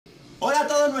Hola a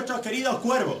todos nuestros queridos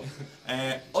cuervos.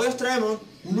 Hoy os traemos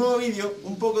un nuevo vídeo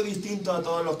un poco distinto a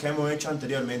todos los que hemos hecho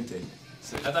anteriormente.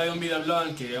 Se trata de un videoblog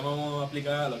en que vamos a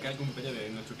aplicar lo que es el cumpleaños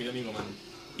de nuestro querido amigo Manu.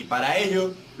 Y para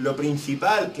ello, lo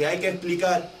principal que hay que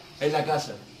explicar es la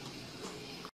casa.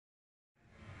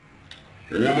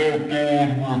 Hola a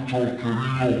todos nuestros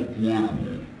queridos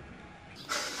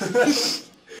cuervos.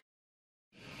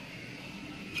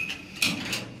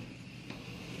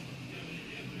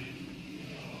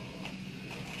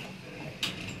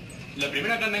 Lo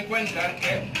primero que te encuentras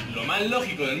es lo más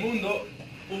lógico del mundo,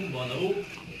 un bonobú.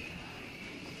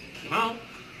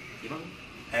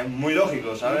 Es muy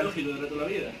lógico, ¿sabes? Muy lógico de toda la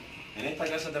vida. En esta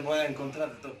casa te puedes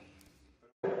encontrar de todo.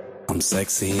 I'm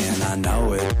sexy and I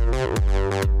know it.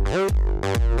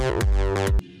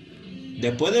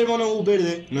 Después del bonobús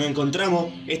verde nos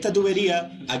encontramos esta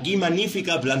tubería aquí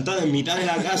magnífica plantada en mitad de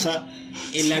la casa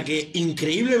en la que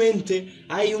increíblemente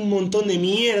hay un montón de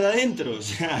mierda dentro. O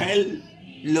sea, es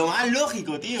lo más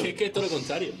lógico, tío. Es que es todo lo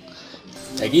contrario.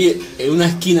 Aquí en una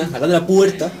esquina, al lado de la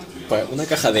puerta, pues una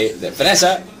caja de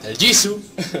fresas, el Jisoo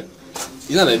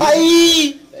y una de vino.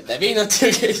 ¡Ay! De vino, tío,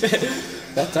 que dice.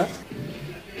 Ya está.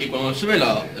 Y cuando sube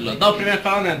los dos primeros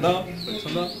escalones, porque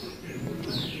son dos,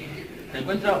 te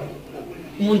encuentras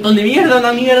un montón de mierda,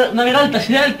 una mierda alta,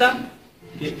 así de alta,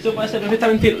 que eso puede ser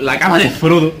perfectamente la cama de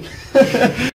Frodo.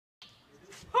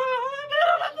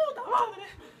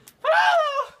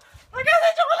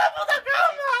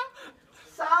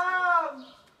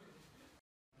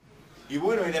 Y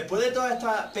bueno, y después de toda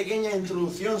esta pequeña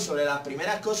introducción sobre las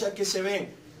primeras cosas que se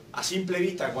ven a simple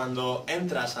vista cuando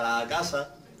entras a la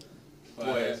casa,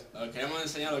 pues os queremos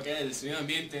enseñar lo que es el sonido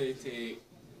ambiente de este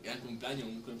gran cumpleaños,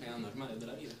 un cumpleaños normal de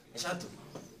la vida. exacto.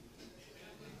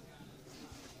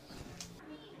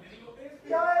 ¡Hijo de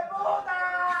puta!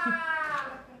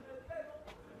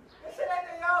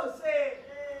 ¡Excelente,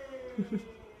 Jepsen!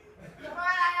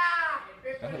 ¡Para allá!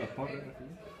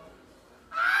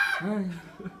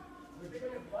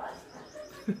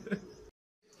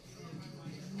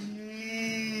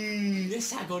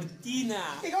 ¡Esa cortina!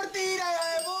 ¡Qué cortina, hijo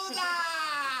de puta!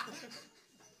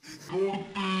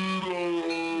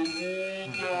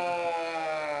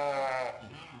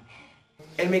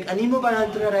 El mecanismo para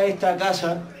entrar a esta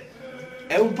casa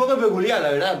es un poco peculiar, la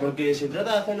verdad, porque se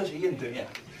trata de hacer lo siguiente, mira.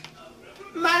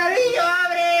 ¡Manolillo,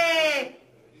 abre!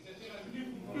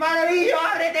 ¡Manolillo,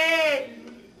 ábrete!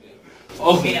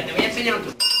 ¡Ojo! Mira, te voy a enseñar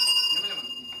otro. Dame la mano.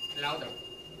 La otra.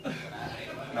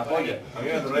 Una polla, a mí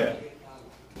me trolea.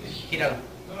 Gíralo.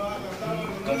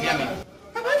 Confía en mí.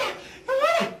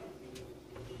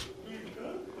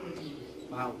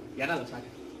 Wow, y ahora lo sacas.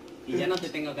 Y ya no te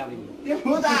tengo que abrir. ¡Qué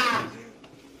puta!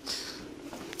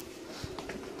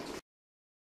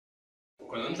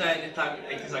 Cuando entras en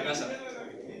esta casa,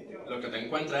 lo que te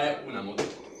encuentras es una moto.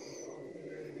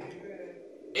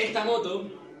 Esta moto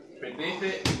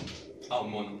pertenece a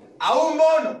un mono. ¡A un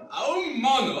mono! ¡A un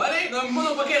mono! ¿Vale? No es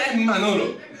mono porque es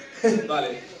Manolo.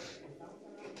 Vale.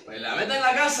 Pues la metes en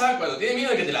la casa cuando tienes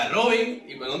miedo de que te la roben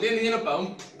y cuando no tienes dinero para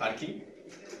un parking.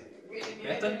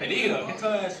 Esto es peligro, que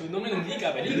esto es, su nombre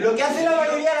indica peligro. Lo que hace la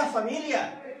mayoría de las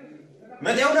familias.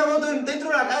 Mete una moto dentro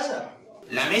de la casa.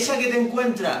 La mesa que te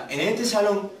encuentras en este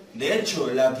salón, de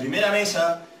hecho, la primera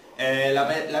mesa, la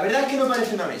verdad es que no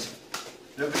parece una mesa.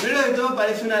 Lo primero de todo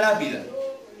parece una lápida.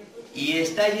 Y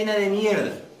está llena de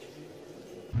mierda.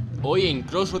 Hoy en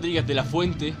Félix Rodríguez de la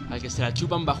Fuente, al que se la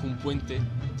chupan bajo un puente,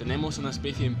 tenemos una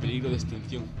especie en peligro de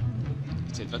extinción.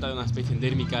 Se trata de una especie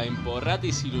endémica en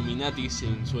Porratis Illuminatis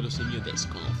en suelo semio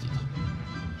desconocido.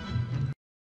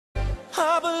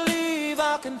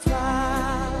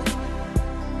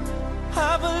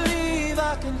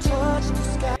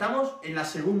 Estamos en la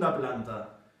segunda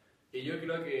planta. Y yo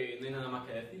creo que no hay nada más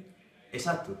que decir.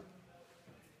 Exacto.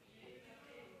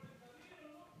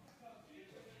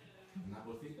 Una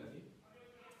cosita aquí.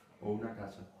 O una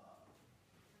casa.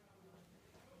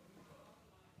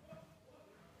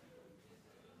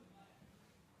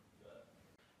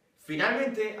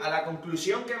 Finalmente, a la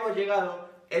conclusión que hemos llegado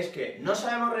es que no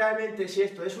sabemos realmente si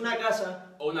esto es una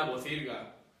casa O una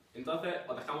pocilga. Entonces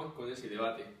os dejamos con ese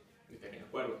debate. Mi pequeño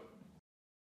cuervo.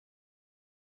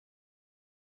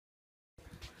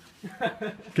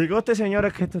 Que conste,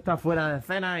 señores, que esto está fuera de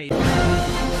escena y...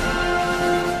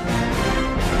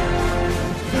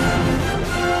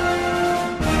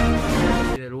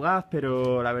 de lugar,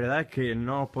 pero la verdad es que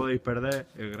no os podéis perder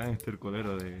el gran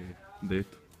estercolero de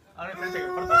esto. O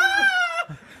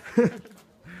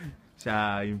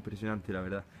sea, impresionante, la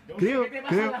verdad.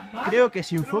 Creo que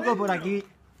si enfoco por aquí,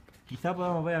 quizá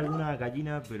podamos ver alguna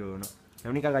gallina, pero no. La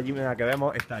única gallina que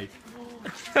vemos está ahí.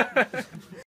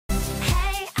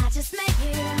 Hey, I just met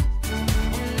you.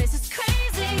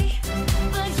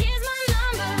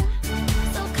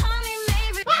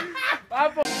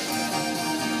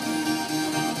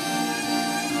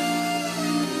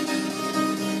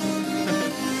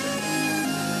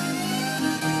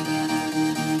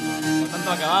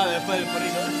 para acabar después del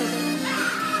porrito.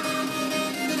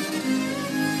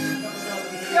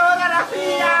 ¡Lleva la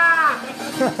silla!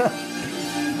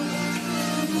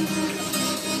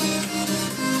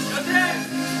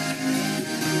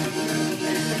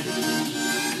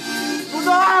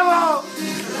 ¡Puto amo!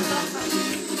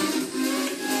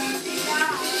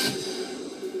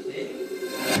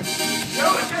 ¡Yo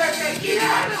te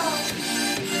quiero!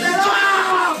 ¡Te lo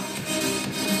amo!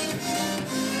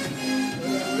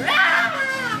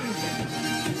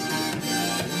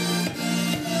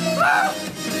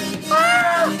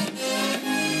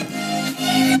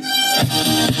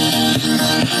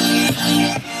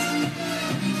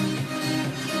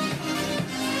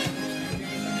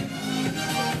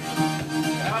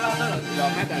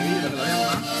 Los mete al vídeo, que lo vean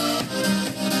más.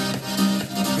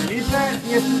 ¡Felices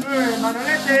 19,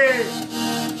 Manolete!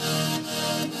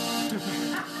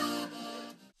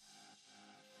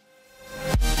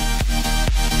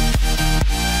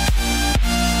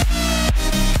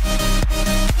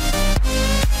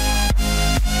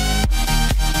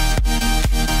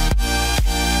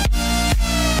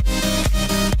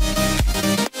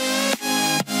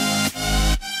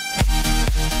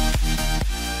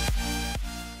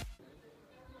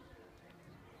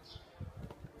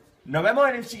 Nos vemos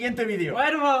en el siguiente vídeo.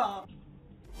 ¡Cuervo!